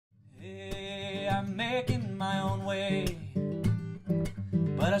I'm making my own way,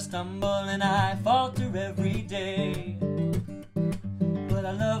 but I stumble and I falter every day. But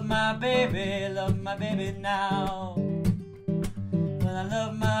I love my baby now. Well, I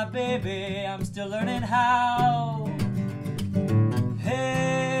love my baby, I'm still learning how.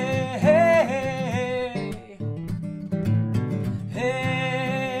 Hey, hey, hey,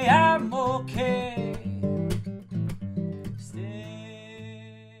 hey, I'm okay.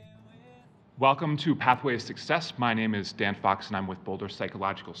 Welcome to Pathway of Success. My name is Dan Fox and I'm with Boulder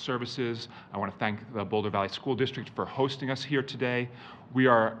Psychological Services. I want to thank the Boulder Valley School District for hosting us here today. We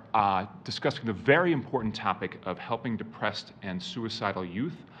are discussing the very important topic of helping depressed and suicidal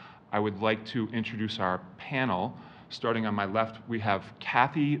youth. I would like to introduce our panel. Starting on my left, we have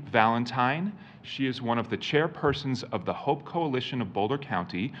Kathy Valentine. She is one of the chairpersons of the Hope Coalition of Boulder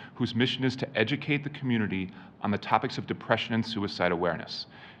County, whose mission is to educate the community on the topics of depression and suicide awareness.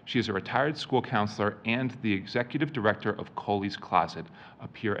 She is a retired school counselor and the executive director of Coley's Closet, a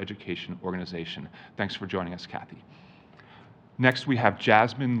peer education organization. Thanks for joining us, Kathy. Next, we have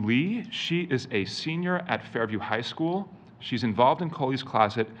Jasmine Lee. She is a senior at Fairview High School. She's involved in Coley's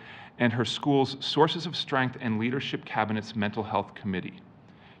Closet and her school's Sources of Strength and Leadership Cabinet's Mental Health Committee.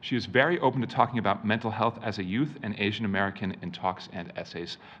 She is very open to talking about mental health as a youth and Asian American in talks and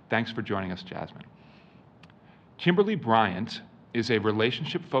essays. Thanks for joining us, Jasmine. Kimberly Bryant is a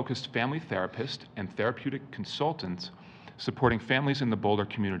relationship-focused family therapist and therapeutic consultant supporting families in the Boulder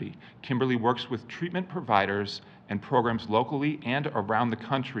community. Kimberly works with treatment providers and programs locally and around the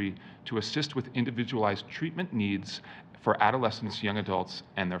country to assist with individualized treatment needs for adolescents, young adults,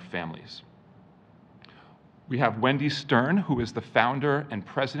 and their families. We have Wendy Stern, who is the founder and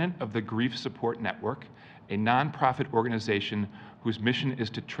president of the Grief Support Network, a nonprofit organization whose mission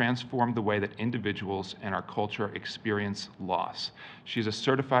is to transform the way that individuals and our culture experience loss. She is a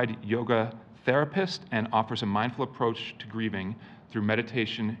certified yoga therapist and offers a mindful approach to grieving through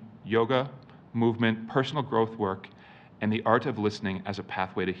meditation, yoga, movement, personal growth work, and the art of listening as a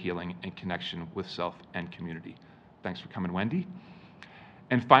pathway to healing and connection with self and community. Thanks for coming, Wendy.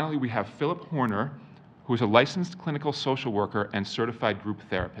 And finally, we have Philip Horner, who is a licensed clinical social worker and certified group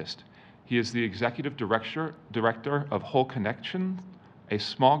therapist. He is the executive director of Whole Connection, a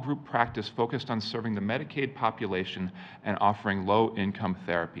small group practice focused on serving the Medicaid population and offering low-income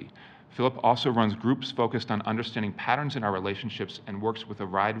therapy. Philip also runs groups focused on understanding patterns in our relationships and works with a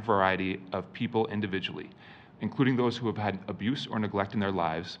wide variety of people individually, including those who have had abuse or neglect in their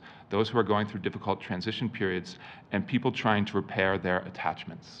lives, those who are going through difficult transition periods, and people trying to repair their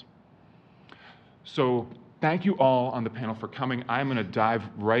attachments. So thank you all on the panel for coming. I'm going to dive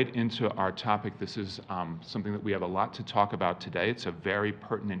right into our topic. This is something that we have a lot to talk about today. It's a very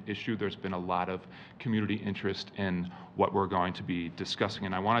pertinent issue. There's been a lot of community interest in what we're going to be discussing,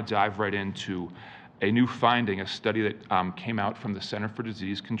 and I want to dive right into a new finding, a study that came out from the Center for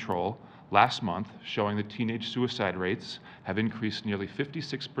Disease Control last month, showing that teenage suicide rates have increased nearly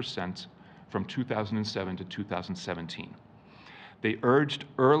 56% from 2007 to 2017. They urged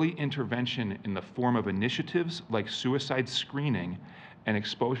early intervention in the form of initiatives like suicide screening and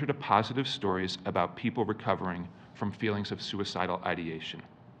exposure to positive stories about people recovering from feelings of suicidal ideation.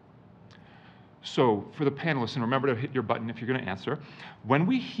 So for the panelists, and remember to hit your button if you're going to answer, when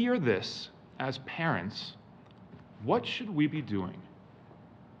we hear this as parents, what should we be doing?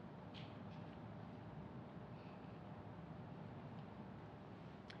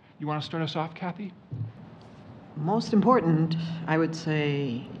 You want to start us off, Kathy? Most important, I would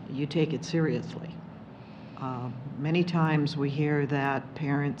say, you take it seriously. Many times we hear that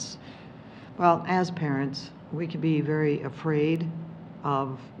parents, well, as parents, we can be very afraid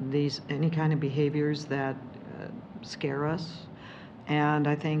of any kind of behaviors that scare us. And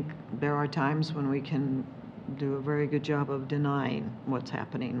I think there are times when we can do a very good job of denying what's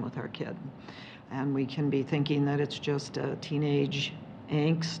happening with our kid. And we can be thinking that it's just a teenage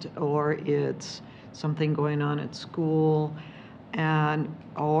angst, or it's something going on at school,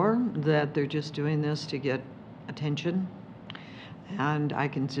 or that they're just doing this to get attention. And I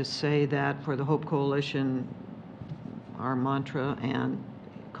can just say that for the Hope Coalition, our mantra, and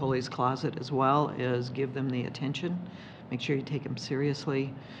Coley's Closet as well, is give them the attention. Make sure you take them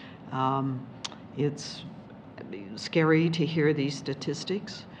seriously. It's scary to hear these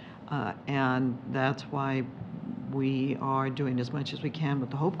statistics, and that's why we are doing as much as we can with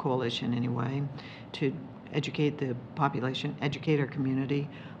the Hope Coalition anyway to educate the population, educate our community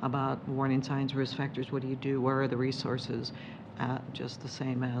about warning signs, risk factors, what do you do, where are the resources, just the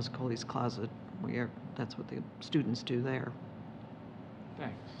same as Coley's Closet. That's what the students do there.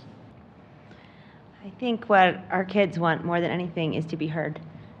 Thanks. I think what our kids want more than anything is to be heard.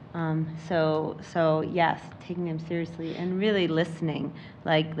 So yes, taking them seriously and really listening,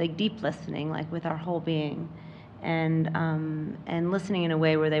 like deep listening, like with our whole being, and listening in a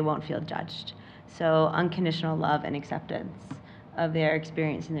way where they won't feel judged. So unconditional love and acceptance of their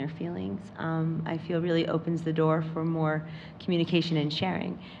experience and their feelings, I feel really opens the door for more communication and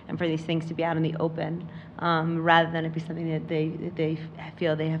sharing, and for these things to be out in the open, rather than it be something that they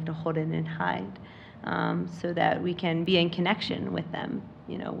feel they have to hold in and hide, so that we can be in connection with them,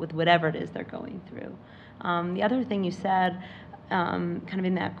 with whatever it is they're going through. The other thing you said, kind of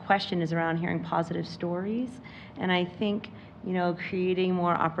in that question, is around hearing positive stories, and I think creating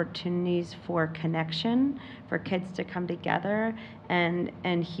more opportunities for connection, for kids to come together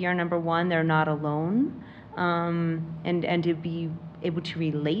and hear, number one, they're not alone, and to be able to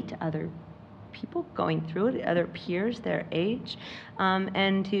relate to other people going through it, other peers their age,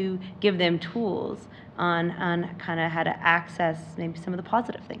 and to give them tools on kind of how to access maybe some of the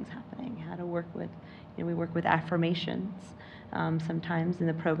positive things happening, how to work with, we work with affirmations sometimes in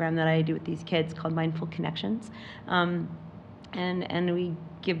the program that I do with these kids called Mindful Connections. And we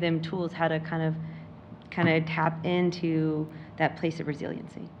give them tools how to kind of tap into that place of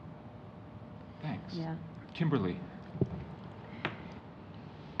resiliency. Thanks. Yeah. Kimberly.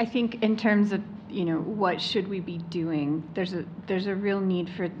 I think in terms of, what should we be doing, there's a real need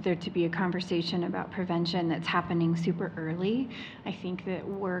for there to be a conversation about prevention that's happening super early. I think that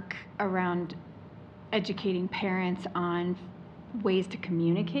work around educating parents on ways to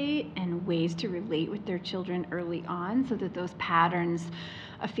communicate and ways to relate with their children early on, so that those patterns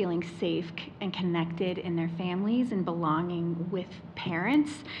of feeling safe and connected in their families and belonging with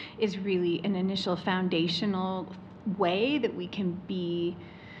parents is really an initial foundational way that we can be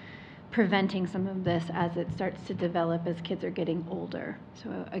preventing some of this as it starts to develop as kids are getting older.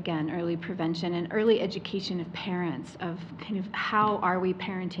 So again, early prevention and early education of parents of kind of how are we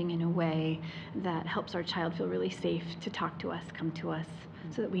parenting in a way that helps our child feel really safe to talk to us, come to us,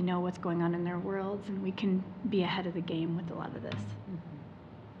 so that we know what's going on in their worlds and we can be ahead of the game with a lot of this.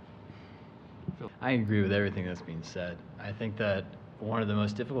 I agree with everything that's being said. I think that one of the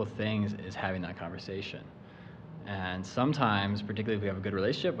most difficult things is having that conversation. And sometimes, particularly if we have a good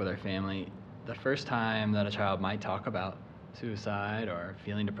relationship with our family, the first time that a child might talk about suicide or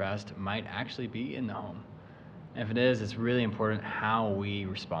feeling depressed might actually be in the home. And if it is, it's really important how we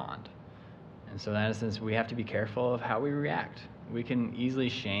respond. And so in that sense, we have to be careful of how we react. We can easily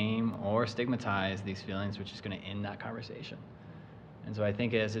shame or stigmatize these feelings, which is going to end that conversation. And so I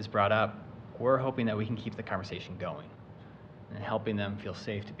think as it's brought up, we're hoping that we can keep the conversation going and helping them feel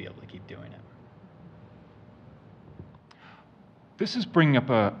safe to be able to keep doing it. This is bringing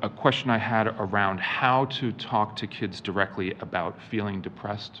up a question I had around how to talk to kids directly about feeling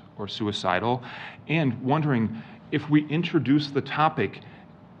depressed or suicidal, and wondering if we introduce the topic,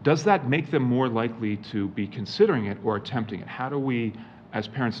 does that make them more likely to be considering it or attempting it? How do we, as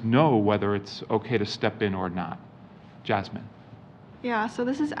parents, know whether it's okay to step in or not? Jasmine. Yeah, so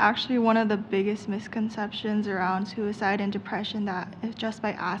this is actually one of the biggest misconceptions around suicide and depression, that if just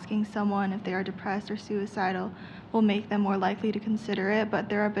by asking someone if they are depressed or suicidal will make them more likely to consider it. But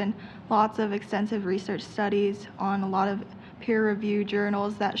there have been lots of extensive research studies on a lot of peer-reviewed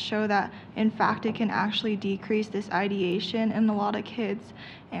journals that show that, in fact, it can actually decrease this ideation in a lot of kids.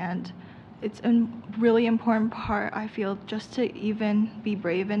 And it's a really important part, I feel, just to even be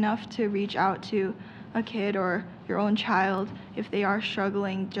brave enough to reach out to a kid or your own child if they are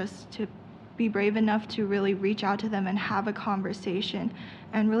struggling, just to be brave enough to really reach out to them and have a conversation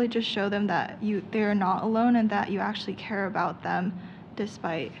and really just show them that they're not alone and that you actually care about them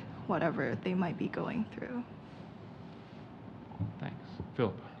despite whatever they might be going through. Thanks.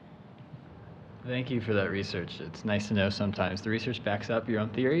 Philip. Thank you for that research. It's nice to know sometimes the research backs up your own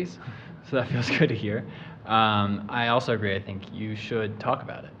theories, so that feels good to hear. I also agree. I think you should talk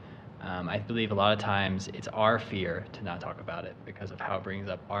about it. I believe a lot of times it's our fear to not talk about it because of how it brings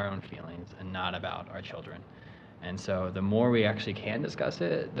up our own feelings and not about our children. And so the more we actually can discuss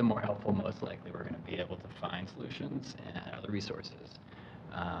it, the more helpful most likely we're going to be able to find solutions and other resources.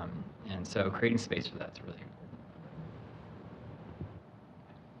 And so creating space for that's really important.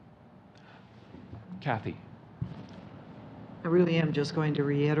 Kathy. I really am just going to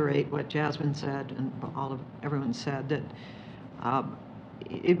reiterate what Jasmine said and everyone said, that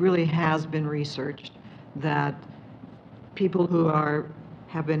it really has been researched that people who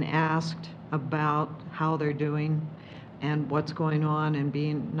have been asked about how they're doing and what's going on,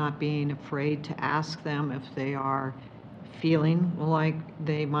 and not being afraid to ask them if they are feeling like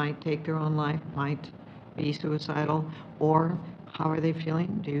they might take their own life, might be suicidal, or how are they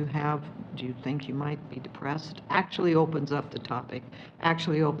feeling? Do you think you might be depressed? Actually opens up the topic,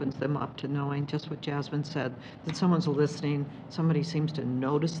 actually opens them up to knowing just what Jasmine said, that someone's listening, somebody seems to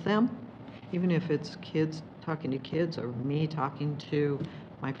notice them, even if it's kids talking to kids or me talking to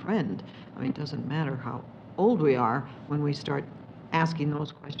my friend. I mean, it doesn't matter how old we are when we start asking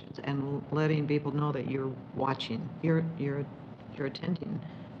those questions and letting people know that you're watching, you're attending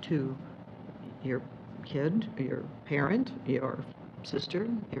to your kid, your parent, your sister,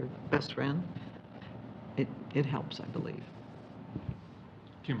 your best friend. It helps, I believe.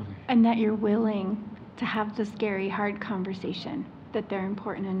 Kimberly. And that you're willing to have the scary, hard conversation, that they're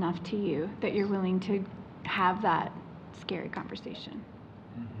important enough to you, that you're willing to have that scary conversation.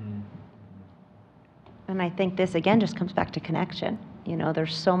 And I think this again just comes back to connection. You know,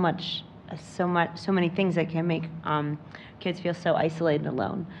 there's so many things that can make kids feel so isolated and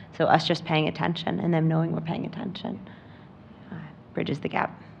alone. So us just paying attention and them knowing we're paying attention bridges the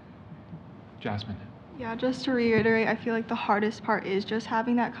gap. Jasmine. Yeah, just to reiterate, I feel like the hardest part is just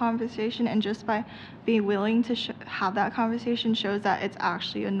having that conversation, and just by being willing to have that conversation shows that it's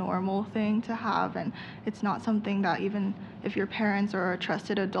actually a normal thing to have, and it's not something that, even if your parents or a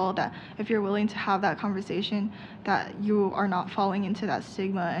trusted adult, that if you're willing to have that conversation, that you are not falling into that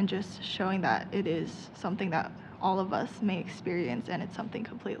stigma, and just showing that it is something that all of us may experience and it's something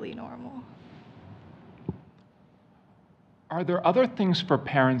completely normal. Are there other things for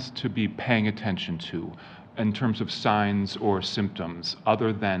parents to be paying attention to in terms of signs or symptoms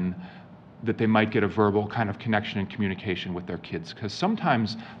other than that they might get a verbal kind of connection and communication with their kids? Because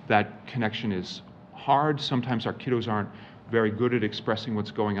sometimes that connection is hard. Sometimes our kiddos aren't very good at expressing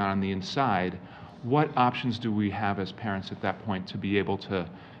what's going on the inside. What options do we have as parents at that point to be able to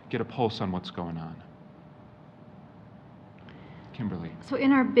get a pulse on what's going on? Kimberly. So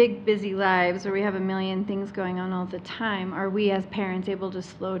in our big, busy lives where we have a million things going on all the time, are we as parents able to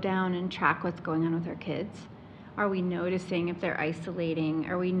slow down and track what's going on with our kids? Are we noticing if they're isolating?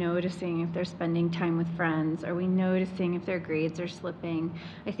 Are we noticing if they're spending time with friends? Are we noticing if their grades are slipping?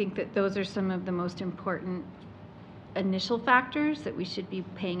 I think that those are some of the most important initial factors that we should be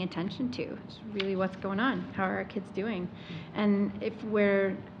paying attention to. It's really what's going on. How are our kids doing? And if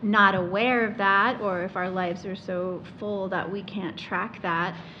we're not aware of that, or if our lives are so full that we can't track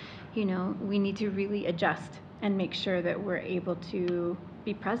that, you know, we need to really adjust and make sure that we're able to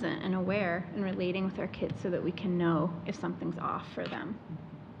be present and aware and relating with our kids so that we can know if something's off for them.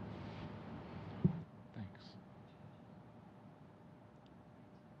 Thanks.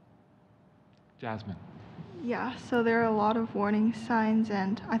 Jasmine. Yeah, so there are a lot of warning signs,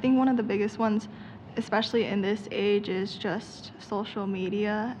 and I think one of the biggest ones, especially in this age, is just social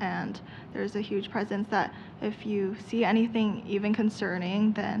media, and there's a huge presence that if you see anything even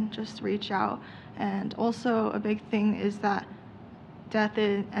concerning, then just reach out. And also a big thing is that death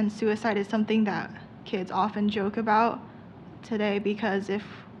and suicide is something that kids often joke about today, because if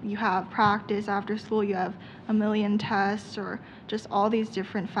you have practice after school, you have a million tests, or just all these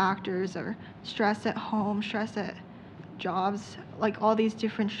different factors, or stress at home, stress at jobs, like all these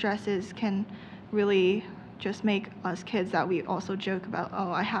different stresses can really just make us kids that we also joke about,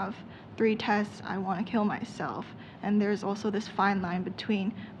 oh, I have 3 tests, I want to kill myself. And there's also this fine line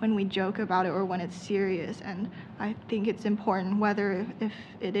between when we joke about it or when it's serious. And I think it's important, whether if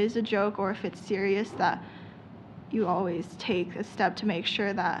it is a joke or if it's serious, that you always take a step to make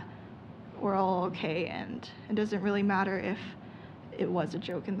sure that we're all okay, and it doesn't really matter if it was a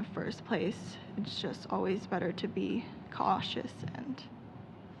joke in the first place. It's just always better to be cautious and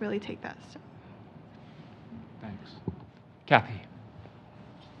really take that step. Thanks. Kathy.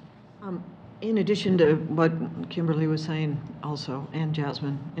 In addition to what Kimberly was saying also, and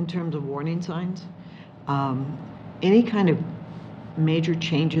Jasmine, in terms of warning signs, any kind of major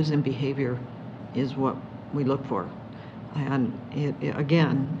changes in behavior is what we look for. And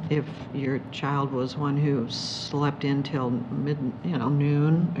again, if your child was one who slept in till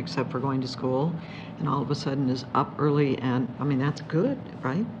noon, except for going to school, and all of a sudden is up early, and I mean, that's good,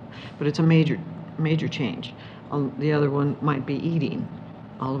 right? But it's a major change. The other one might be eating.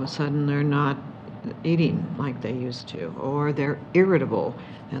 All of a sudden they're not eating like they used to, or they're irritable.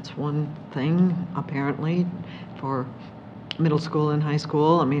 That's one thing, apparently, for middle school and high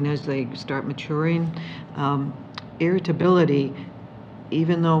school. I mean, as they start maturing, irritability,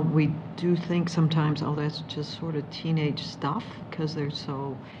 even though we do think sometimes, oh, that's just sort of teenage stuff, because they're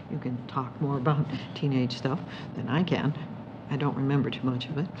so, you can talk more about teenage stuff than I can. I don't remember too much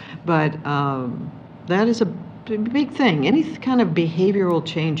of it. But that is a big thing. Any kind of behavioral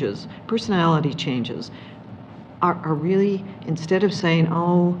changes, personality changes, are really, instead of saying,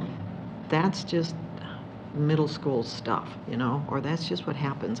 oh, that's just middle school stuff, or that's just what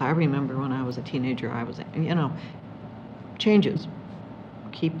happens. I remember when I was a teenager, changes.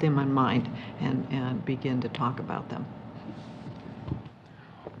 Keep them in mind and begin to talk about them.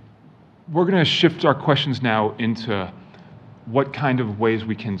 We're going to shift our questions now into what kind of ways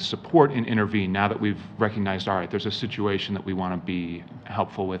we can support and intervene now that we've recognized, all right, there's a situation that we want to be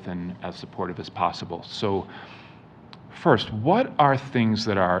helpful with and as supportive as possible. So first, what are things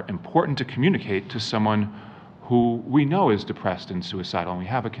that are important to communicate to someone who we know is depressed and suicidal and we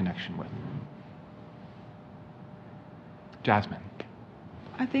have a connection with? Jasmine.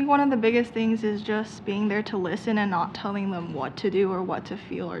 I think one of the biggest things is just being there to listen and not telling them what to do or what to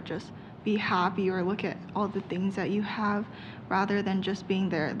feel, or just be happy or look at all the things that you have, rather than just being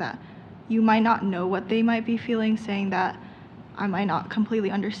there. That you might not know what they might be feeling, saying that I might not completely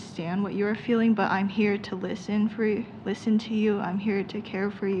understand what you're feeling, but I'm here to listen to you. I'm here to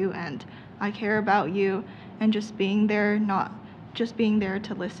care for you, and I care about you. And just being there, not just being there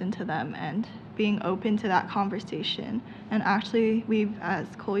to listen to them, and being open to that conversation. And actually, as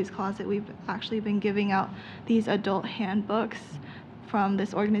Chloe's Closet, we've actually been giving out these adult handbooks from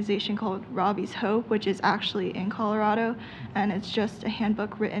this organization called Robbie's Hope, which is actually in Colorado. And it's just a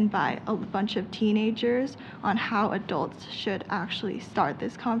handbook written by a bunch of teenagers on how adults should actually start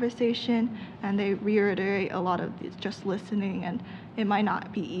this conversation. And they reiterate a lot of just listening, and it might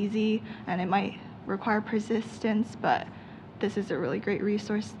not be easy and it might require persistence, but this is a really great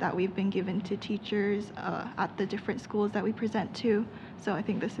resource that we've been given to teachers at the different schools that we present to. So I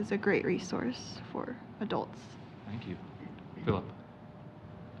think this is a great resource for adults. Thank you. Philip.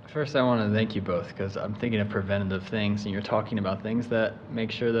 First, I want to thank you both, because I'm thinking of preventative things, and you're talking about things that make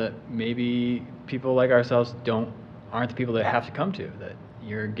sure that maybe people like ourselves aren't the people that have to come to, that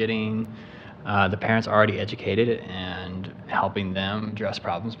you're getting the parents already educated and helping them address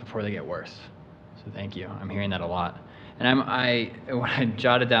problems before they get worse. So thank you. I'm hearing that a lot. And when I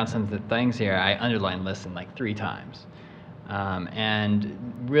jotted down some of the things here, I underlined listen like 3 times.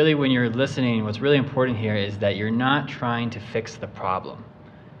 And really, when you're listening, what's really important here is that you're not trying to fix the problem.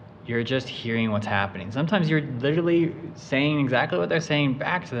 You're just hearing what's happening. Sometimes you're literally saying exactly what they're saying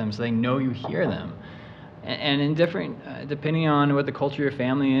back to them so they know you hear them. And in different, depending on what the culture of your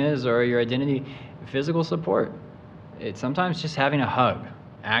family is or your identity, physical support. Sometimes just having a hug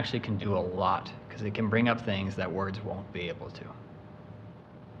actually can do a lot, because it can bring up things that words won't be able to.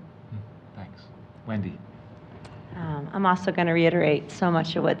 Thanks. Wendy. I'm also going to reiterate so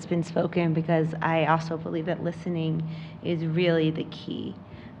much of what's been spoken, because I also believe that listening is really the key.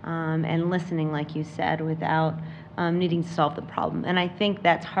 And listening, like you said, without needing to solve the problem. And I think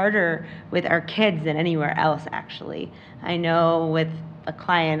that's harder with our kids than anywhere else, actually. I know with a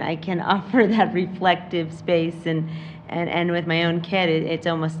client, I can offer that reflective space, and with my own kid, it's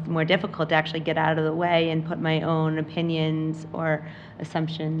almost more difficult to actually get out of the way and put my own opinions or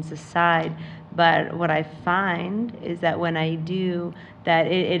assumptions aside. But what I find is that when I do that,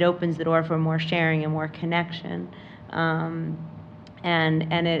 it opens the door for more sharing and more connection.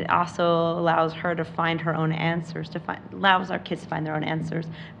 And it also allows her to find her own answers, allows our kids to find their own answers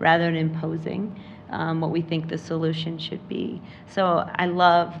rather than imposing what we think the solution should be. So I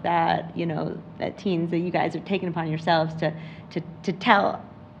love that, that teens, that you guys are taking upon yourselves to tell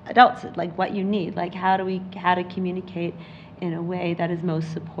adults like what you need, like how to communicate in a way that is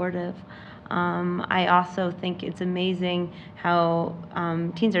most supportive. I also think it's amazing how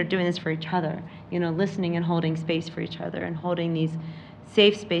teens are doing this for each other, listening and holding space for each other, and holding these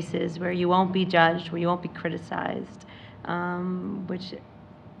safe spaces where you won't be judged, where you won't be criticized, which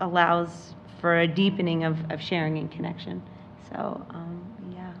allows for a deepening of sharing and connection. So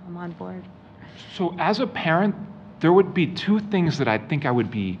yeah, I'm on board. So as a parent, there would be 2 things that I think I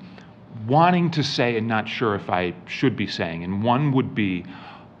would be wanting to say and not sure if I should be saying. And one would be,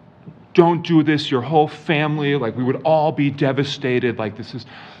 don't do this, your whole family, like we would all be devastated, like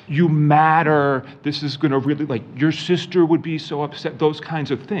you matter, this is gonna really, like your sister would be so upset, those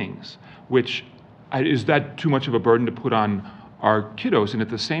kinds of things, which, is that too much of a burden to put on our kiddos? And at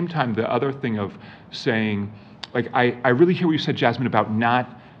the same time, the other thing of saying, like I really hear what you said, Jasmine, about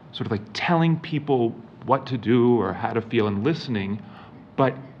not sort of like telling people what to do or how to feel and listening,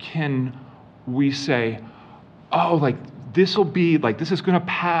 but can we say, oh, like, this is going to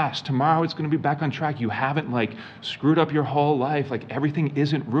pass. Tomorrow it's going to be back on track. You haven't screwed up your whole life. Like everything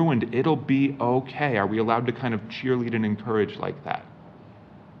isn't ruined. It'll be okay. Are we allowed to kind of cheerlead and encourage like that?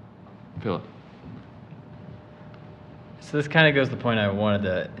 Philip. So this kind of goes to the point I wanted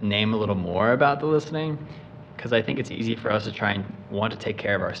to name a little more about the listening, because I think it's easy for us to try and want to take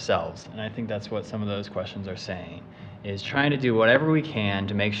care of ourselves. And I think that's what some of those questions are saying, is trying to do whatever we can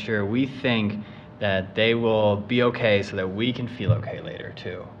to make sure we think that they will be okay so that we can feel okay later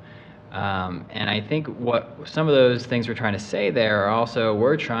too. And I think what some of those things we're trying to say there are also,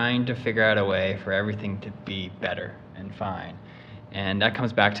 we're trying to figure out a way for everything to be better and fine. And that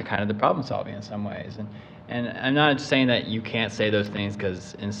comes back to kind of the problem solving in some ways. And I'm not saying that you can't say those things,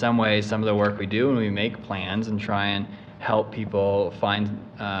 because in some ways, some of the work we do when we make plans and try and help people find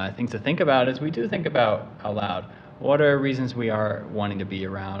things to think about is we do think about out loud, what are reasons we are wanting to be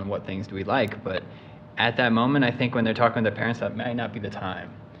around and what things do we like? But at that moment, I think when they're talking with their parents, that might not be the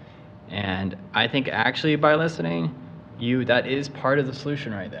time. And I think actually by listening, that is part of the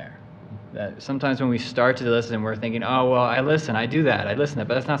solution right there. That sometimes when we start to listen, we're thinking, oh, well, I listen, but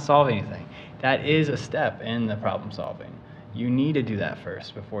that's not solving anything. That is a step in the problem solving. You need to do that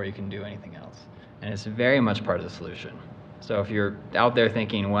first before you can do anything else. And it's very much part of the solution. So if you're out there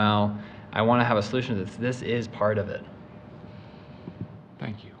thinking, well, I want to have a solution, this is part of it.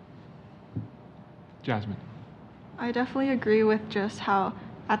 Thank you. Jasmine. I definitely agree with just how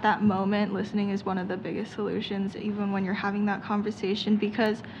at that moment listening is one of the biggest solutions, even when you're having that conversation,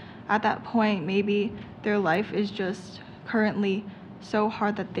 because at that point maybe their life is just currently so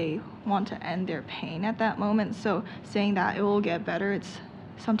hard that they want to end their pain at that moment. So saying that it will get better, it's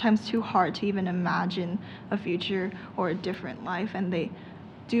sometimes too hard to even imagine a future or a different life, and they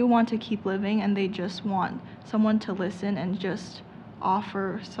do want to keep living, and they just want someone to listen and just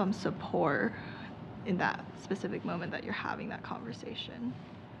offer some support in that specific moment that you're having that conversation.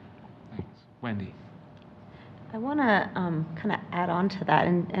 Thanks. Wendy. I want to kind of add on to that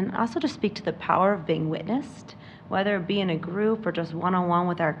and also to speak to the power of being witnessed, whether it be in a group or just one-on-one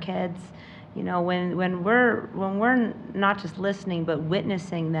with our kids. You know, when we're not just listening but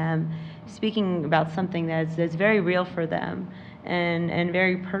witnessing them, speaking about something that's very real for them and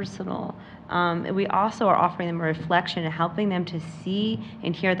very personal. We also are offering them a reflection and helping them to see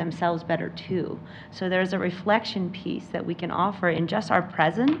and hear themselves better too. So there's a reflection piece that we can offer in just our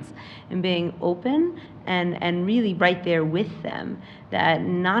presence and being open and really right there with them, that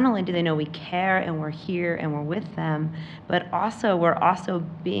not only do they know we care and we're here and we're with them, but also we're also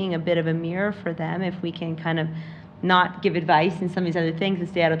being a bit of a mirror for them if we can kind of not give advice and some of these other things and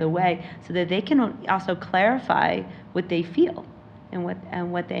stay out of the way, so that they can also clarify what they feel and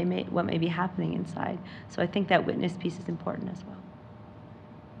what may be happening inside. So I think that witness piece is important as well.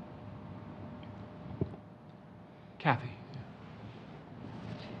 Kathy.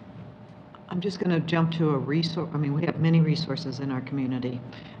 I'm just going to jump to a resource. I mean, we have many resources in our community.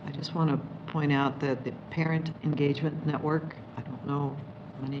 I just want to point out that the Parent Engagement Network, I don't know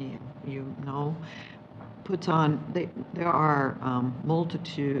how many of you know, puts on, there are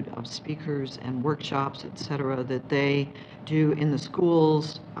multitude of speakers and workshops, et cetera, that they do in the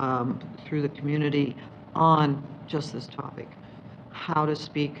schools, through the community, on just this topic. How to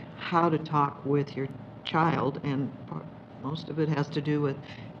speak, how to talk with your child, and most of it has to do with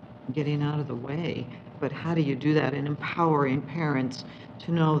getting out of the way. But how do you do that, and empowering parents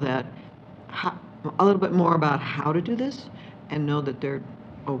to know that, a little bit more about how to do this, and know that they're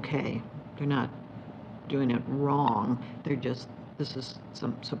okay. They're not doing it wrong. They're just, this is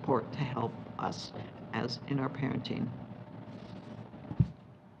some support to help us as in our parenting.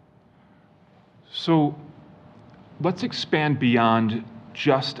 So let's expand beyond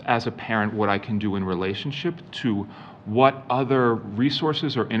just as a parent what I can do in relationship to what other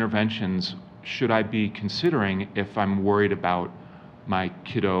resources or interventions should I be considering if I'm worried about my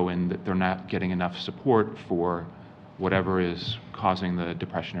kiddo and that they're not getting enough support for whatever is causing the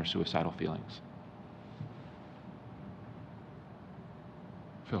depression or suicidal feelings.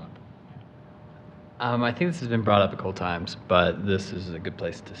 Philip. I think this has been brought up a couple times, but this is a good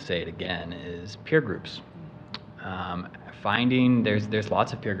place to say it again, is peer groups. Finding, there's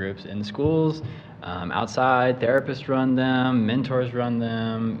lots of peer groups in schools, outside, therapists run them, mentors run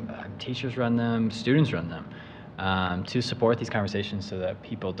them, teachers run them, students run them, to support these conversations so that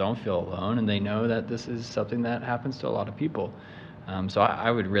people don't feel alone and they know that this is something that happens to a lot of people. So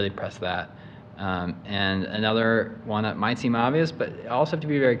I would really press that. And another one that might seem obvious, but also have to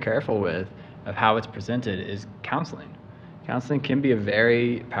be very careful with, of how it's presented, is counseling. Counseling can be a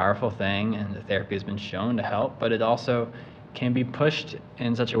very powerful thing, and the therapy has been shown to help, but it also can be pushed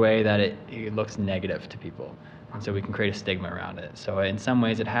in such a way that it looks negative to people. And so we can create a stigma around it. So in some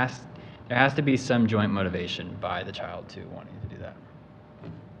ways, there has to be some joint motivation by the child to wanting to do that.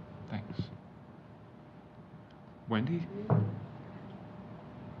 Thanks. Wendy?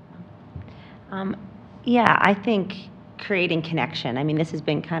 Yeah, I think creating connection. I mean, this has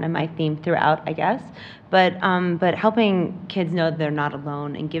been kind of my theme throughout, I guess. But helping kids know that they're not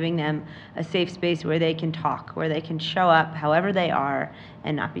alone and giving them a safe space where they can talk, where they can show up however they are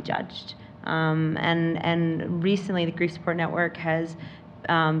and not be judged. And recently, the Grief Support Network has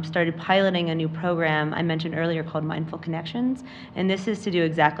started piloting a new program I mentioned earlier called Mindful Connections, and this is to do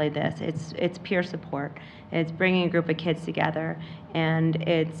exactly this. It's peer support. It's bringing a group of kids together, and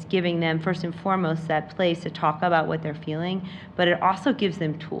it's giving them, first and foremost, that place to talk about what they're feeling, but it also gives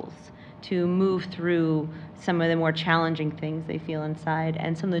them tools to move through some of the more challenging things they feel inside.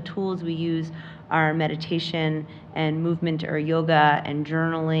 And some of the tools we use are meditation and movement or yoga and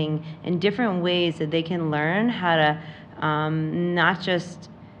journaling and different ways that they can learn how to not just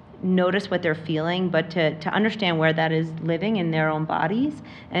notice what they're feeling, but to understand where that is living in their own bodies,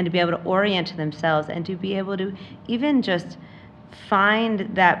 and to be able to orient themselves, and to be able to even just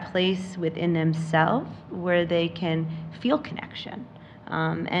find that place within themselves where they can feel connection.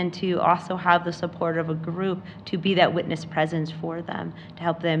 And to also have the support of a group to be that witness presence for them, to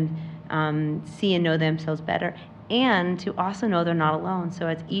help them see and know themselves better, and to also know they're not alone. So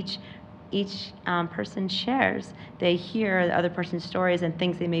as each person shares, they hear the other person's stories and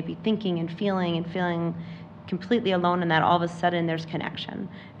things they may be thinking and feeling completely alone, and that all of a sudden there's connection,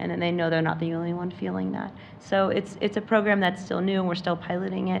 and then they know they're not the only one feeling that. So it's a program that's still new and we're still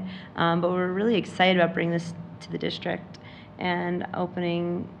piloting it, but we're really excited about bringing this to the district and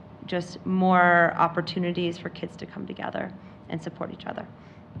opening just more opportunities for kids to come together and support each other.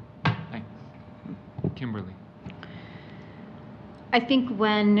 Thanks. Kimberly. I think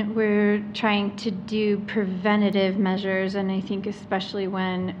when we're trying to do preventative measures, and I think especially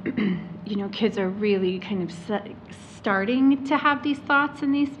when kids are really kind of starting to have these thoughts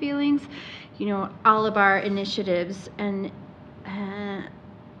and these feelings, all of our initiatives and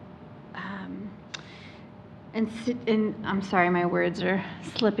I'm sorry, my words are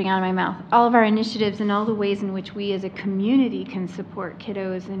slipping out of my mouth. All of our initiatives and all the ways in which we as a community can support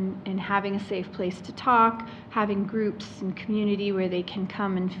kiddos in having a safe place to talk, having groups and community where they can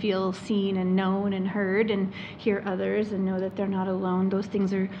come and feel seen and known and heard and hear others and know that they're not alone. Those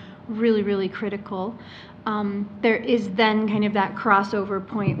things are really, really critical. There is then kind of that crossover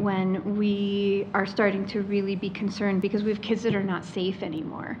point when we are starting to really be concerned because we have kids that are not safe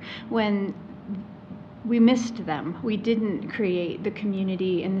anymore. When we missed them. We didn't create the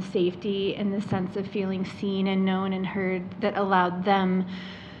community and the safety and the sense of feeling seen and known and heard that allowed them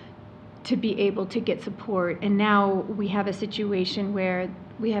to be able to get support. And now we have a situation where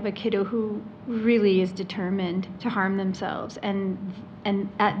we have a kiddo who really is determined to harm themselves. And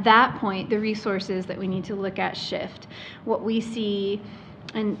at that point, the resources that we need to look at shift. What we see,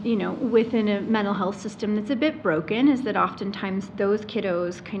 and within a mental health system that's a bit broken, is that oftentimes those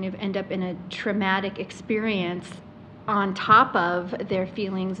kiddos kind of end up in a traumatic experience on top of their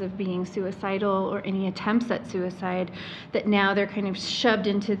feelings of being suicidal or any attempts at suicide, that now they're kind of shoved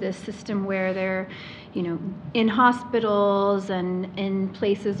into this system where they're in hospitals and in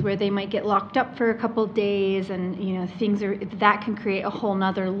places where they might get locked up for a couple days, and that can create a whole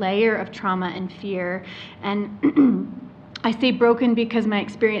nother layer of trauma and fear. And I say broken because my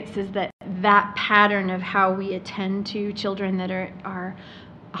experience is that pattern of how we attend to children that are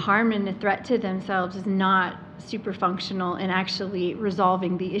a harm and a threat to themselves is not super functional in actually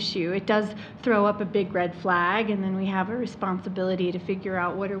resolving the issue. It does throw up a big red flag, and then we have a responsibility to figure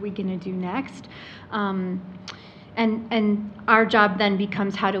out what are we going to do next. And our job then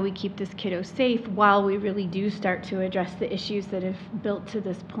becomes, how do we keep this kiddo safe while we really do start to address the issues that have built to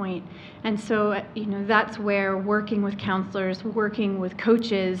this point. And so, that's where working with counselors, working with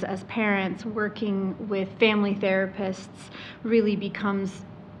coaches as parents, working with family therapists really becomes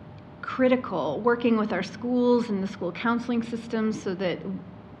critical. Working with our schools and the school counseling systems so that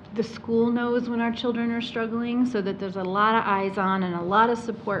the school knows when our children are struggling, so that there's a lot of eyes on and a lot of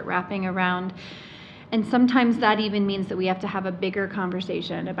support wrapping around. And sometimes that even means that we have to have a bigger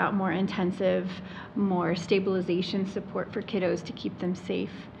conversation about more intensive, more stabilization support for kiddos to keep them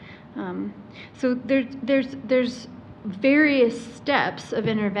safe. So there's various steps of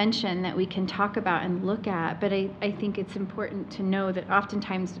intervention that we can talk about and look at, but I think it's important to know that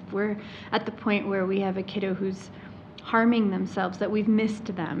oftentimes if we're at the point where we have a kiddo who's harming themselves, that we've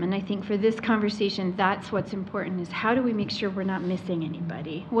missed them. And I think for this conversation, that's what's important, is how do we make sure we're not missing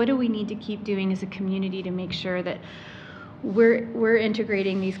anybody? What do we need to keep doing as a community to make sure that we're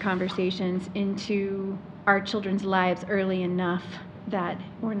integrating these conversations into our children's lives early enough that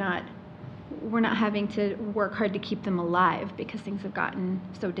we're not having to work hard to keep them alive because things have gotten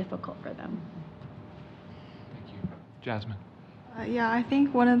so difficult for them. Thank you. Jasmine. Yeah, I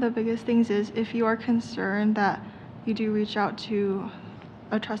think one of the biggest things is if you are concerned that you do reach out to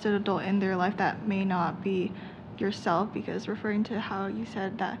a trusted adult in their life that may not be yourself, because referring to how you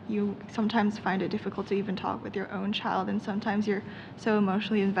said that you sometimes find it difficult to even talk with your own child, and sometimes you're so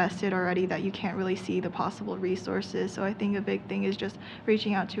emotionally invested already that you can't really see the possible resources. So I think a big thing is just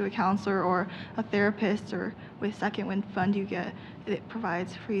reaching out to a counselor or a therapist, or with Second Wind Fund it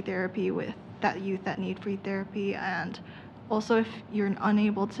provides free therapy with that youth that need free therapy. And also, if you're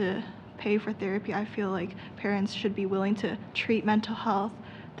unable to pay for therapy, I feel like parents should be willing to treat mental health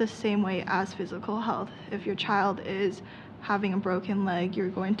the same way as physical health. If your child is having a broken leg, you're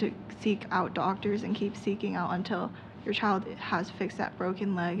going to seek out doctors and keep seeking out until your child has fixed that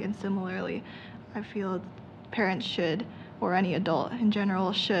broken leg. And similarly, I feel parents should, or any adult in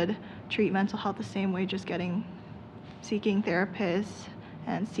general, should treat mental health the same way, just seeking therapists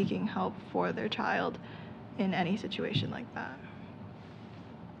and seeking help for their child in any situation like that.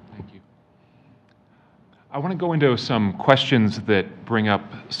 Thank you. I want to go into some questions that bring up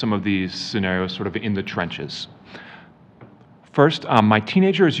some of these scenarios sort of in the trenches. First, my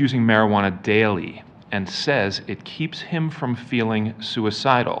teenager is using marijuana daily and says it keeps him from feeling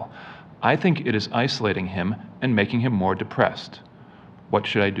suicidal. I think it is isolating him and making him more depressed. What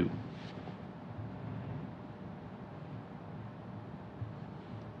should I do?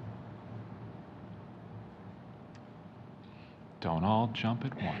 Don't all jump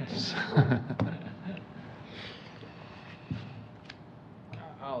at once.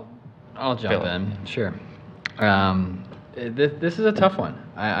 I'll jump in, sure. This is a tough one.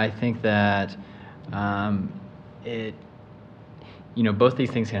 I think that both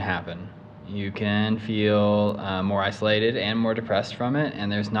these things can happen. You can feel more isolated and more depressed from it,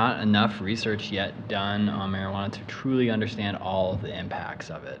 and there's not enough research yet done on marijuana to truly understand all of the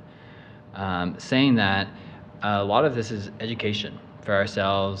impacts of it. Saying that, a lot of this is education for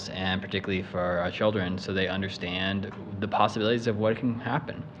ourselves and particularly for our children, so they understand the possibilities of what can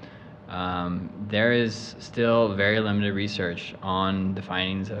happen. There is still very limited research on the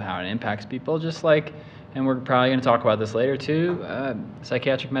findings of how it impacts people, just like, and we're probably going to talk about this later too,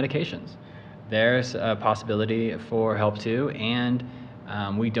 psychiatric medications. There's a possibility for help too, and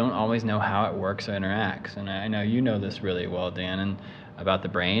we don't always know how it works or interacts. And I know you know this really well, Dan, and about the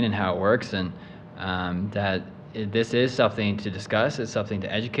brain and how it works, and this is something to discuss, it's something to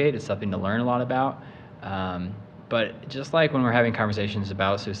educate, it's something to learn a lot about. But just like when we're having conversations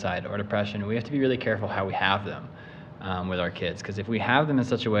about suicide or depression, we have to be really careful how we have them with our kids. Because if we have them in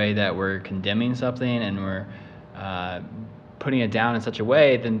such a way that we're condemning something and we're putting it down in such a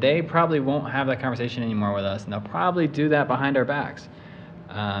way, then they probably won't have that conversation anymore with us, and they'll probably do that behind our backs.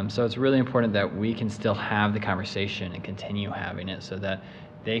 So it's really important that we can still have the conversation and continue having it, so that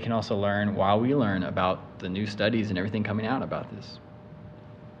they can also learn while we learn about the new studies and everything coming out about this.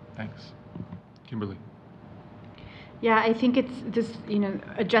 Thanks. Kimberly. Yeah, I think it's this,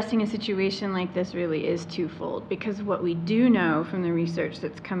 addressing a situation like this really is twofold, because what we do know from the research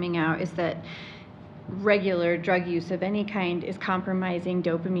that's coming out is that regular drug use of any kind is compromising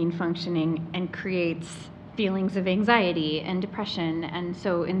dopamine functioning and creates feelings of anxiety and depression. And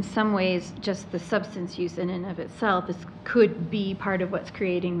so in some ways, just the substance use in and of itself could be part of what's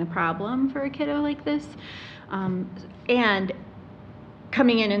creating the problem for a kiddo like this. And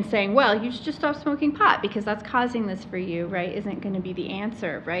coming in and saying, well, you should just stop smoking pot because that's causing this for you, right, isn't going to be the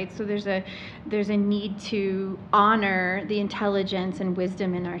answer, right? So there's a need to honor the intelligence and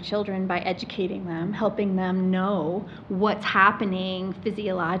wisdom in our children by educating them, helping them know what's happening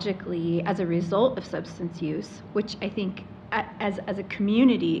physiologically as a result of substance use, which I think as a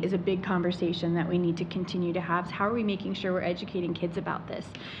community is a big conversation that we need to continue to have. How are we making sure we're educating kids about this?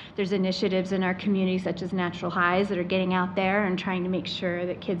 There's initiatives in our community such as Natural Highs that are getting out there and trying to make sure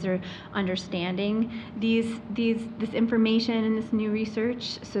that kids are understanding this information and this new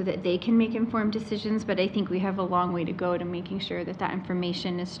research so that they can make informed decisions. But I think we have a long way to go to making sure that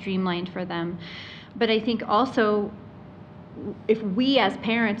information is streamlined for them. But I think also, if we as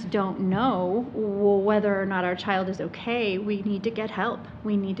parents don't know whether or not our child is okay, we need to get help.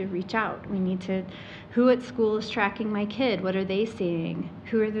 We need to reach out. We need to, who at school is tracking my kid? What are they seeing?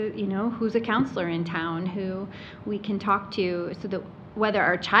 Who are who's a counselor in town who we can talk to, so that whether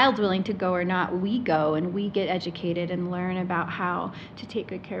our child's willing to go or not, we go and we get educated and learn about how to take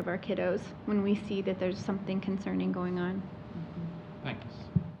good care of our kiddos when we see that there's something concerning going on. Thanks.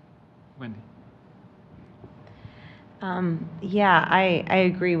 Wendy. Yeah, I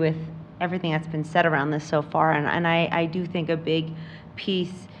agree with everything that's been said around this so far, and I do think a big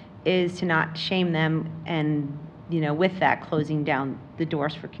piece is to not shame them, and with that, closing down the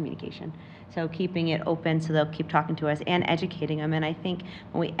doors for communication. So keeping it open so they'll keep talking to us and educating them. And I think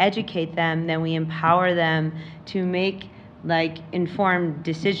when we educate them, then we empower them to make like informed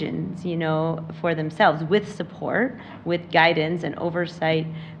decisions, you know, for themselves with support, with guidance and oversight.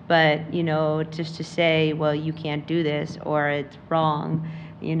 But, you know, just to say, well, you can't do this or it's wrong,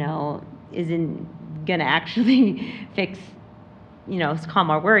 you know, isn't going to actually fix, you know,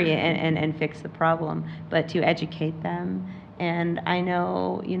 calm our worry and fix the problem, but to educate them. And I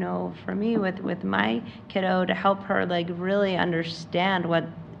know, you know, for me with my kiddo, to help her like really understand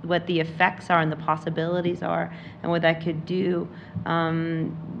what the effects are and the possibilities are and what that could do,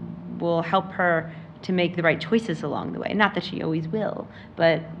 will help her to make the right choices along the way. Not that she always will,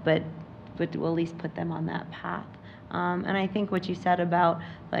 but will at least put them on that path. And I think what you said about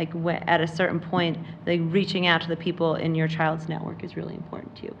like at a certain point, like reaching out to the people in your child's network is really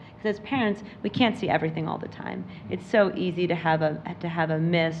important too. Because as parents, we can't see everything all the time. It's so easy to have a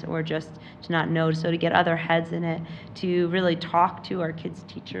miss or just to not know. So to get other heads in it, to really talk to our kids'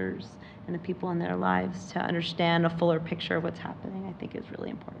 teachers and the people in their lives to understand a fuller picture of what's happening, I think is really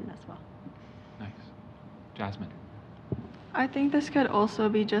important as well. Nice. Jasmine. I think this could also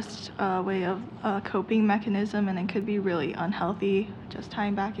be just a way of a coping mechanism, and it could be really unhealthy, just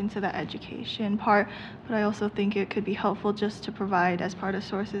tying back into the education part. But I also think it could be helpful just to provide as part of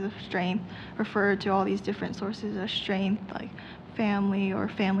sources of strength, refer to all these different sources of strength, like family or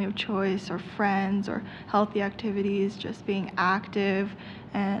family of choice or friends or healthy activities, just being active.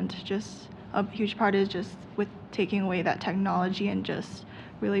 And just a huge part is just with taking away that technology and just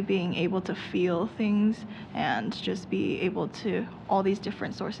really being able to feel things and just be able to, all these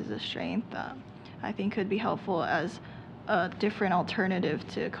different sources of strength, I think could be helpful as a different alternative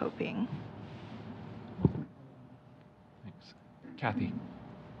to coping. Thanks. Kathy.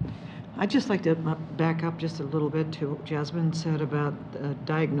 I'd just like to back up just a little bit to what Jasmine said about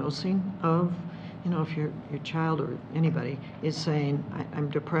diagnosing of, you know, if your child or anybody is saying, I'm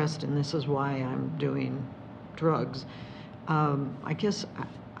depressed and this is why I'm doing drugs. I guess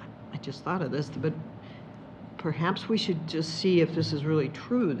I just thought of this, but perhaps we should just see if this is really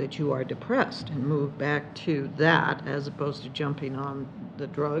true that you are depressed and move back to that as opposed to jumping on the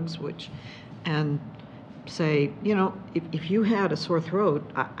drugs, and say, you know, if you had a sore throat,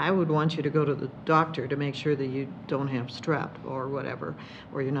 I would want you to go to the doctor to make sure that you don't have strep or whatever,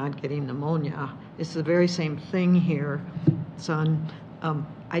 or you're not getting pneumonia. It's the very same thing here, son.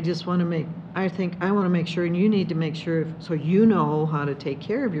 I just want to make, I want to make sure, and you need to make sure, so you know how to take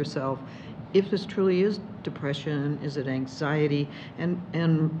care of yourself. If this truly is depression, is it anxiety?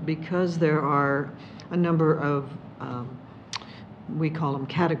 And because there are a number of, we call them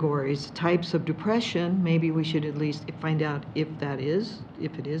categories, types of depression, maybe we should at least find out if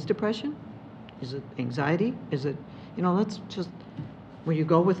it is depression. Is it anxiety? Is it, you know, let's just, will you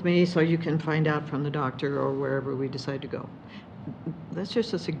go with me so you can find out from the doctor or wherever we decide to go? That's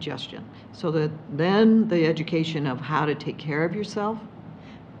just a suggestion, so that then the education of how to take care of yourself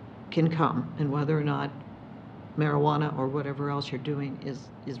can come, and whether or not marijuana or whatever else you're doing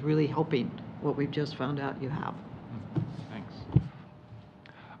is really helping what we've just found out you have. Thanks.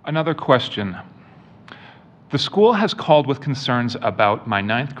 Another question. The school has called with concerns about my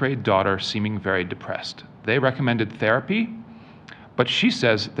 9th grade daughter seeming very depressed. They recommended therapy, but she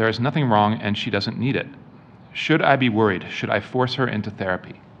says there is nothing wrong and she doesn't need it. Should I be worried? Should I force her into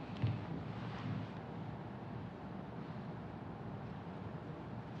therapy?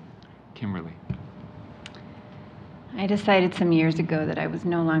 Kimberly. I decided some years ago that I was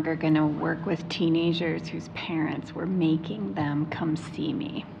no longer going to work with teenagers whose parents were making them come see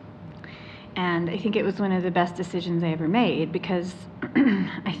me. And I think it was one of the best decisions I ever made, because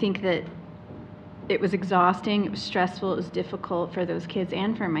I think that it was exhausting, it was stressful, it was difficult for those kids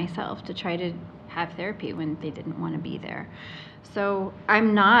and for myself to try to have therapy when they didn't want to be there. So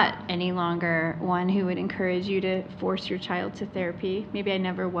I'm not any longer one who would encourage you to force your child to therapy. Maybe I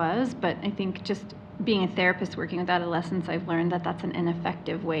never was, but I think just being a therapist working with adolescents, I've learned that that's an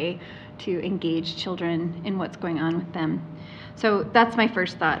ineffective way to engage children in what's going on with them. So that's my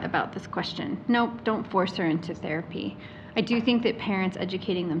first thought about this question. Nope, don't force her into therapy. I do think that parents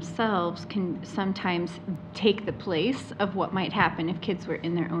educating themselves can sometimes take the place of what might happen if kids were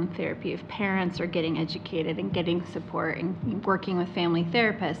in their own therapy, if parents are getting educated and getting support and working with family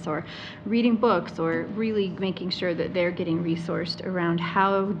therapists or reading books or really making sure that they're getting resourced around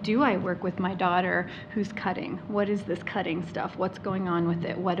how do I work with my daughter who's cutting? What is this cutting stuff? What's going on with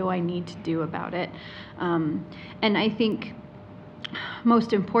it? What do I need to do about it? And I think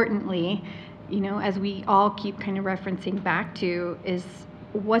most importantly, you know, as we all keep kind of referencing back to, is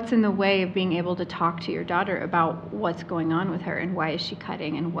what's in the way of being able to talk to your daughter about what's going on with her and why is she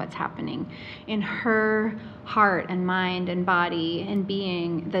cutting and what's happening in her heart and mind and body and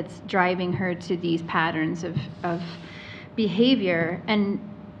being that's driving her to these patterns of behavior, and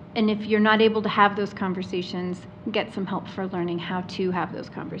if you're not able to have those conversations, get some help for learning how to have those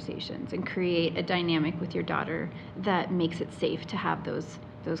conversations and create a dynamic with your daughter that makes it safe to have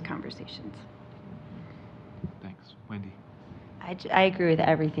those conversations. Thanks. Wendy? I agree with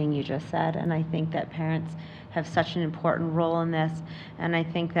everything you just said, and I think that parents have such an important role in this. And I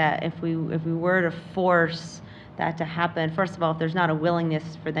think that if we were to force that to happen, first of all, if there's not a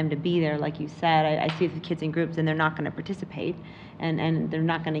willingness for them to be there, like you said, I see the kids in groups and they're not going to participate, and they're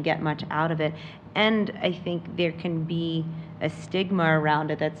not going to get much out of it. And I think there can be a stigma around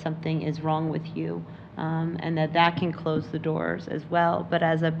it that something is wrong with you, and that can close the doors as well. But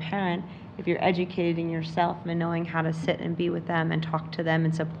as a parent, if you're educating yourself and knowing how to sit and be with them and talk to them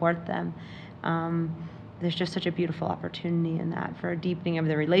and support them, there's just such a beautiful opportunity in that for a deepening of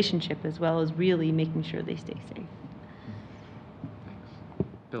the relationship, as well as really making sure they stay safe. Thanks.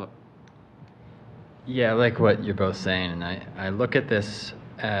 Philip? Yeah, I like what you're both saying, and I look at this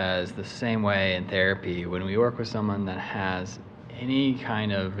as the same way in therapy. When we work with someone that has any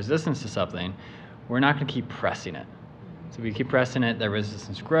kind of resistance to something, we're not going to keep pressing it. So if we keep pressing it, their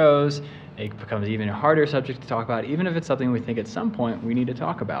resistance grows, it becomes even a harder subject to talk about, even if it's something we think at some point we need to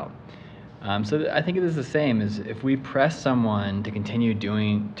talk about. So I think it is the same as if we press someone to continue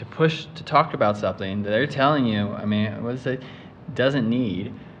to talk about something that they're telling you, doesn't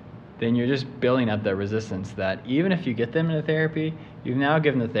need, then you're just building up that resistance that even if you get them into therapy, you've now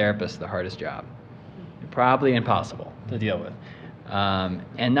given the therapist the hardest job. Probably impossible to deal with.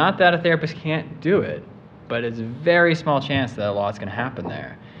 And not that a therapist can't do it, but it's a very small chance that a lot's going to happen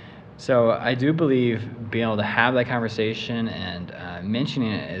there. So I do believe being able to have that conversation and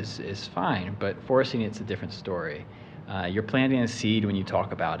mentioning it is fine, but forcing it's a different story. You're planting a seed when you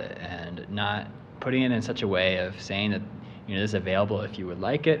talk about it, and not putting it in such a way of saying that this is available if you would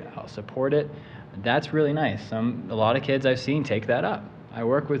like it, I'll support it. That's really nice. A lot of kids I've seen take that up. I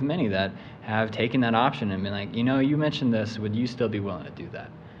work with many that have taken that option and been like, you mentioned this, would you still be willing to do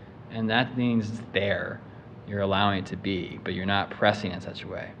that? And that means it's there. You're allowing it to be, but you're not pressing in such a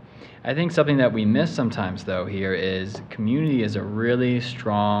way. I think something that we miss sometimes, though, here is community is a really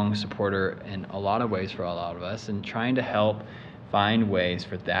strong supporter in a lot of ways for a lot of us, and trying to help find ways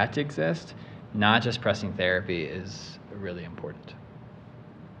for that to exist, not just pressing therapy, is really important.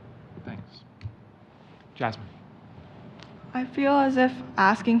 Thanks. Jasmine? I feel as if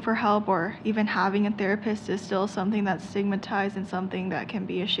asking for help or even having a therapist is still something that's stigmatized and something that can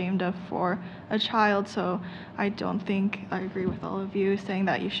be ashamed of for a child. So I don't think I agree with all of you saying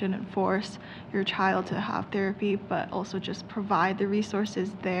that you shouldn't force your child to have therapy, but also just provide the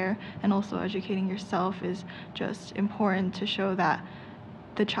resources there, and also educating yourself is just important to show that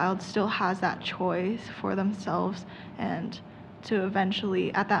the child still has that choice for themselves, and to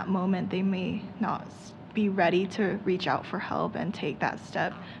eventually, at that moment, they may not be ready to reach out for help and take that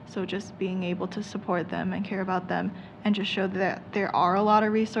step. So just being able to support them and care about them and just show that there are a lot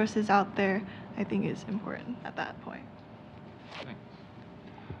of resources out there, I think is important at that point. Thanks.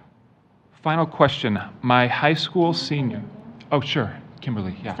 Final question. My high school senior. Oh, sure.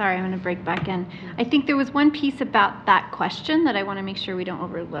 Kimberly, yeah. Sorry, I'm going to break back in. I think there was one piece about that question that I want to make sure we don't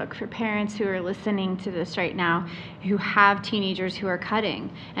overlook for parents who are listening to this right now, who have teenagers who are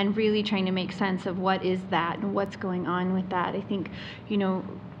cutting, and really trying to make sense of what is that and what's going on with that. I think,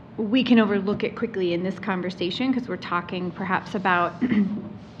 we can overlook it quickly in this conversation because we're talking perhaps about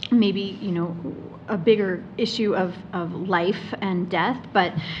maybe, a bigger issue of life and death.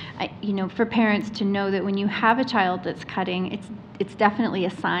 But, for parents to know that when you have a child that's cutting, it's definitely a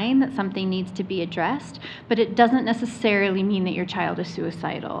sign that something needs to be addressed, but it doesn't necessarily mean that your child is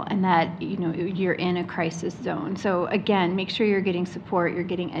suicidal and that you're in a crisis zone. So again, make sure you're getting support, you're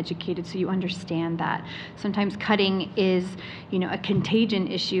getting educated so you understand that. Sometimes cutting is a contagion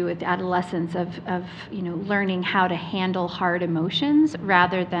issue with adolescence of learning how to handle hard emotions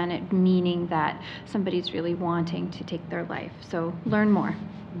rather than it meaning that somebody's really wanting to take their life. So learn more.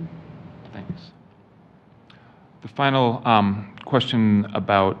 Thanks. The final question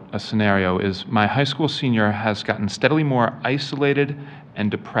about a scenario is, my high school senior has gotten steadily more isolated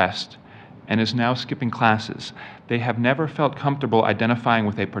and depressed and is now skipping classes. They have never felt comfortable identifying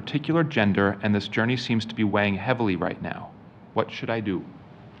with a particular gender, and this journey seems to be weighing heavily right now. What should I do?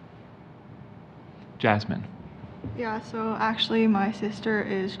 Jasmine. Yeah, so actually my sister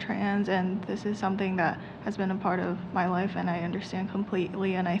is trans, and this is something that has been a part of my life, and I understand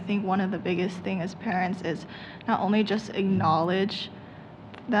completely. And I think one of the biggest thing as parents is not only just acknowledge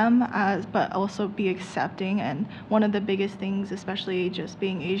them but also be accepting. And one of the biggest things, especially just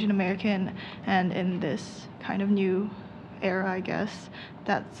being Asian American and in this kind of new era, I guess,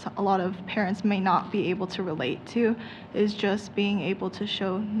 that a lot of parents may not be able to relate to, is just being able to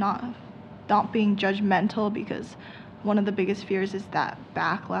show not being judgmental, because one of the biggest fears is that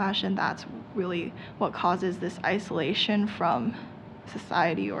backlash, and that's really what causes this isolation from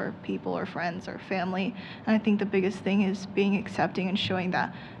society or people or friends or family. And I think the biggest thing is being accepting and showing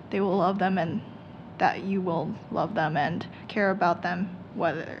that they will love them and that you will love them and care about them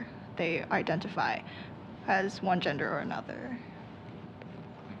whether they identify as one gender or another.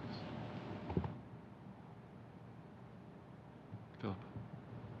 Philip.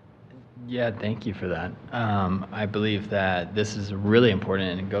 Yeah, thank you for that. I believe that this is really important,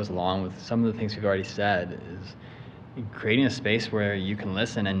 and it goes along with some of the things we've already said, is creating a space where you can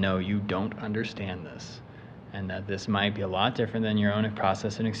listen and know you don't understand this, and that this might be a lot different than your own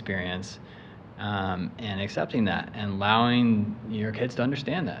process and experience, and accepting that and allowing your kids to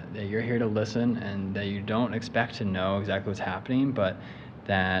understand that you're here to listen and that you don't expect to know exactly what's happening, but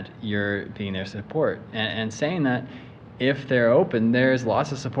that you're being there to support. And saying that if they're open, there's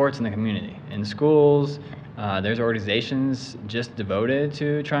lots of supports in the community. In schools, there's organizations just devoted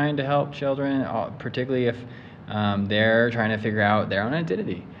to trying to help children, particularly if they're trying to figure out their own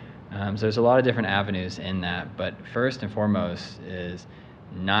identity. So there's a lot of different avenues in that, but first and foremost is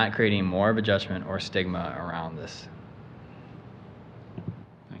not creating more of a judgment or stigma around this.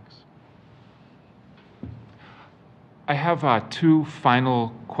 Thanks. I have two final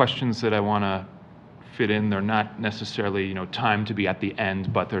questions that I want to fit in. They're not necessarily, timed to be at the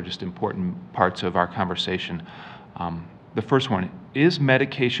end, but they're just important parts of our conversation. The first one, is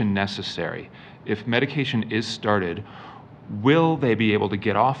medication necessary? If medication is started, will they be able to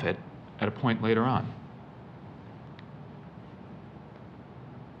get off it at a point later on?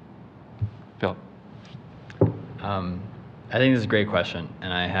 Phil. I think this is a great question,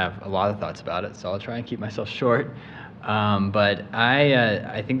 and I have a lot of thoughts about it, so I'll try and keep myself short. But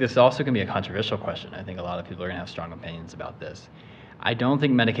I think this also can be a controversial question. I think a lot of people are going to have strong opinions about this. I don't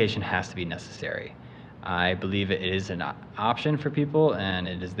think medication has to be necessary. I believe it is an option for people, and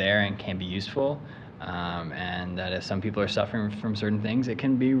it is there and can be useful. And that if some people are suffering from certain things, it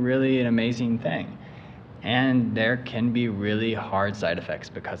can be really an amazing thing. And there can be really hard side effects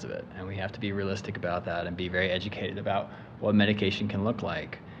because of it. And we have to be realistic about that and be very educated about what medication can look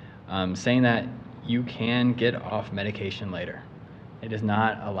like. Saying that you can get off medication later. It is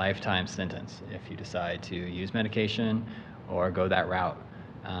not a lifetime sentence if you decide to use medication or go that route.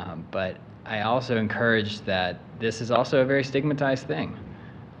 But I also encourage that this is also a very stigmatized thing,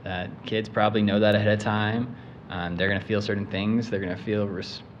 that kids probably know that ahead of time. They're going to feel certain things. They're going to feel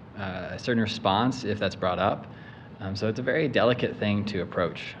a certain response if that's brought up. So it's a very delicate thing to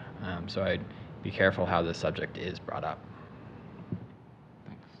approach. So I'd be careful how this subject is brought up.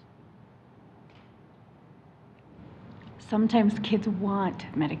 Thanks. Sometimes kids want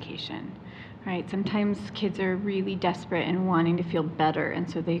medication, right? Sometimes kids are really desperate and wanting to feel better, and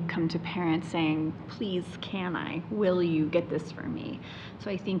so they come to parents saying, please, will you get this for me? So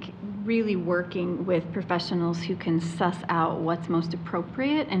I think really working with professionals who can suss out what's most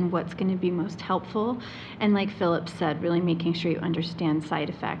appropriate and what's going to be most helpful, and like Philip said, really making sure you understand side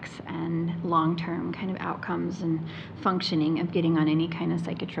effects and long-term kind of outcomes and functioning of getting on any kind of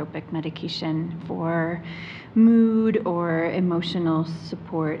psychotropic medication for mood or emotional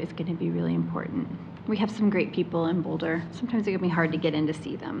support is going to be really important. We have some great people in Boulder. Sometimes it can be hard to get in to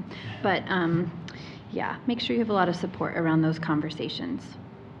see them, but yeah, make sure you have a lot of support around those conversations.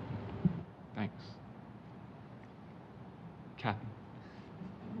 Thanks. Kathy.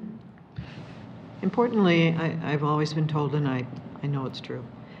 Importantly, I've always been told, and I know it's true,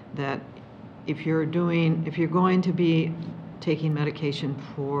 that if you're going to be taking medication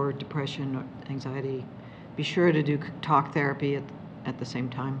for depression or anxiety, be sure to do talk therapy at the same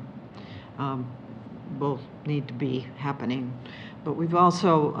time. Both need to be happening. But we've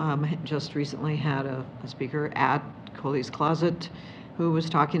also just recently had a speaker at Coley's Closet who was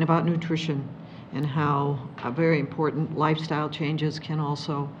talking about nutrition and how very important lifestyle changes can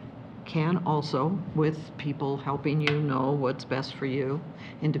also, with people helping you know what's best for you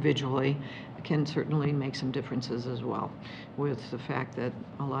individually, can certainly make some differences as well, with the fact that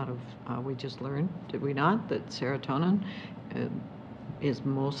a lot of, we just learned, did we not, that serotonin is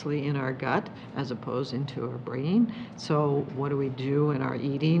mostly in our gut as opposed into our brain. So what do we do in our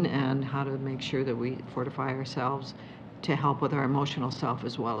eating, and how to make sure that we fortify ourselves to help with our emotional self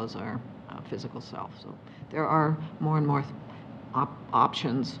as well as our physical self. So there are more and more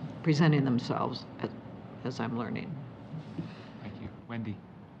options presenting themselves as I'm learning. Thank you. Wendy.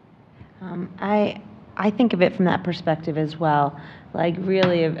 I think of it from that perspective as well, like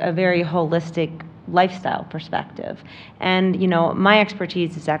really a very holistic lifestyle perspective. And, you know, my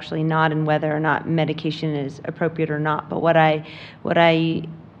expertise is actually not in whether or not medication is appropriate or not, but what I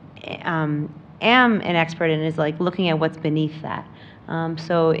am an expert in is like looking at what's beneath that.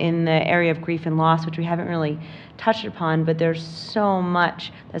 So in the area of grief and loss, which we haven't really touched upon, but there's so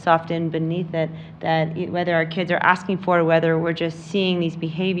much that's often beneath it, that whether our kids are asking for it, whether we're just seeing these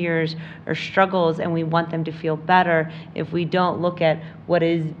behaviors or struggles and we want them to feel better, if we don't look at what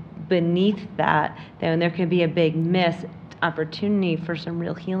is beneath that, then there can be a big missed opportunity for some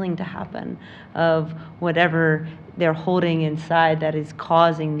real healing to happen of whatever they're holding inside that is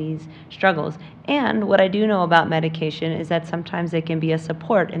causing these struggles. And what I do know about medication is that sometimes it can be a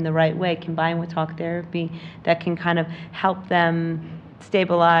support in the right way, combined with talk therapy, that can kind of help them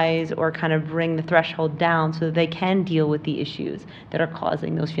stabilize or kind of bring the threshold down so that they can deal with the issues that are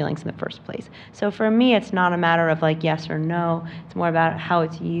causing those feelings in the first place. So for me, it's not a matter of like yes or no. It's more about how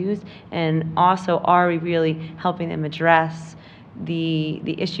it's used, and also are we really helping them address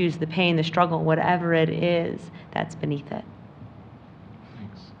the issues, the pain, the struggle, whatever it is that's beneath it.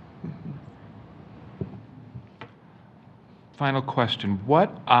 Thanks. Final question.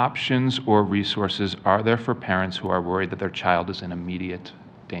 What options or resources are there for parents who are worried that their child is in immediate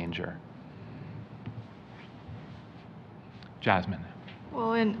danger? Jasmine.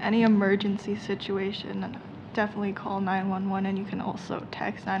 Well, in any emergency situation, definitely call 911, and you can also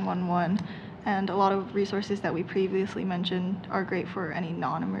text 911. And a lot of resources that we previously mentioned are great for any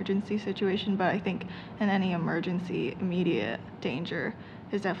non-emergency situation, but I think in any emergency, immediate danger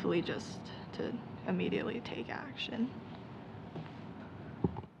is definitely just to immediately take action.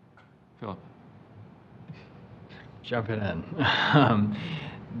 Philip. Jumping in.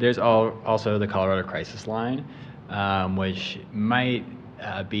 There's also the Colorado Crisis Line, which might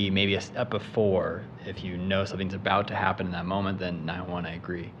be maybe a step before. If you know something's about to happen in that moment, then 911, I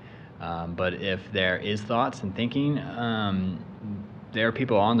agree. But if there is thoughts and thinking, there are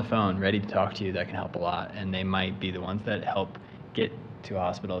people on the phone ready to talk to you that can help a lot, and they might be the ones that help get to a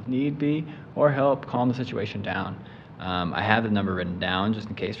hospital if need be, or help calm the situation down. I have the number written down just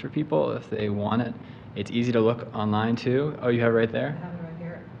in case for people if they want it. It's easy to look online too. Oh, you have it right there? I have it right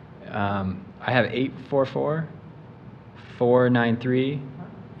here. I have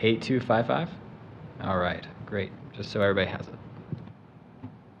 844-493-8255. All right, great. Just so everybody has it.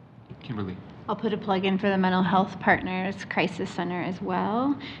 Kimberly. I'll put a plug in for the Mental Health Partners Crisis Center as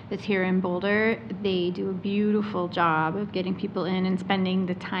well. It's here in Boulder. They do a beautiful job of getting people in and spending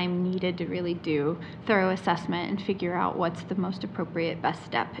the time needed to really do thorough assessment and figure out what's the most appropriate best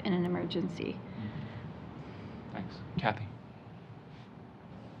step in an emergency. Thanks. Kathy.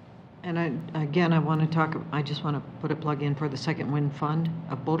 And I just want to put a plug in for the Second Wind Fund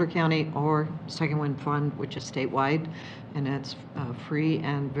of Boulder County, or Second Wind Fund, which is statewide, and it's free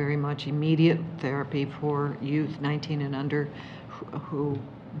and very much immediate therapy for youth 19 and under who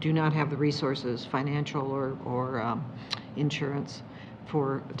do not have the resources, financial or insurance,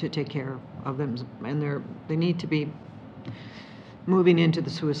 to take care of them, and they need to be moving into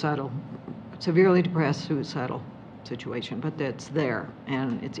the severely depressed, suicidal situation, but that's there,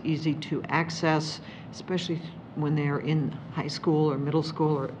 and it's easy to access, especially when they're in high school or middle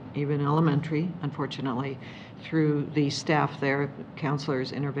school or even elementary, unfortunately, through the staff there,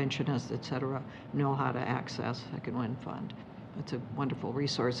 counselors, interventionists, etc., know how to access Second Wind Fund. It's a wonderful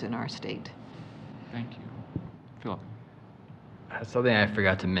resource in our state. Thank you. Philip. Something I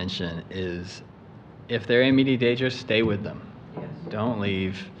forgot to mention is if they're in immediate danger, stay with them. Yes. Don't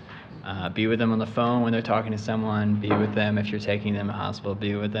leave. Be with them on the phone when they're talking to someone. Be with them if you're taking them to the hospital.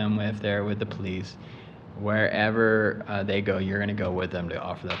 Be with them if they're with the police. Wherever they go, you're going to go with them to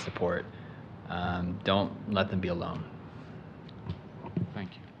offer that support. Don't let them be alone.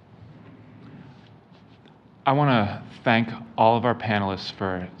 Thank you. I want to thank all of our panelists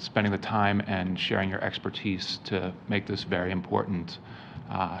for spending the time and sharing your expertise to make this very important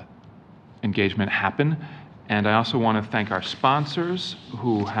engagement happen. And I also want to thank our sponsors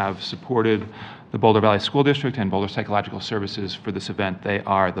who have supported the Boulder Valley School District and Boulder Psychological Services for this event. They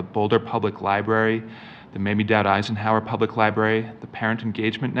are the Boulder Public Library, the Mamie Dowd Eisenhower Public Library, the Parent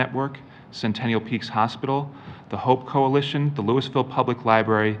Engagement Network, Centennial Peaks Hospital, the Hope Coalition, the Louisville Public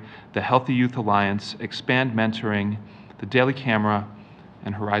Library, the Healthy Youth Alliance, Expand Mentoring, the Daily Camera,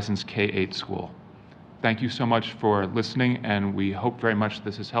 and Horizons K-8 School. Thank you so much for listening, and we hope very much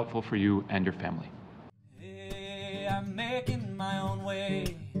this is helpful for you and your family. I'm making my own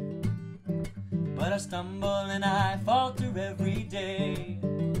way, but I stumble and I falter every day.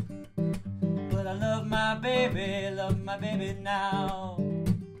 But I love my baby now.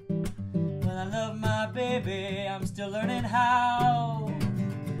 Well, I love my baby, I'm still learning how.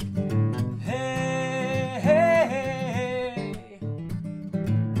 Hey.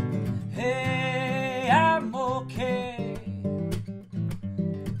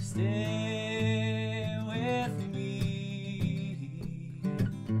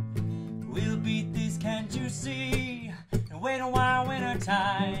 see, and wait a while winter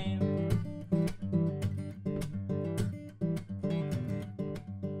time.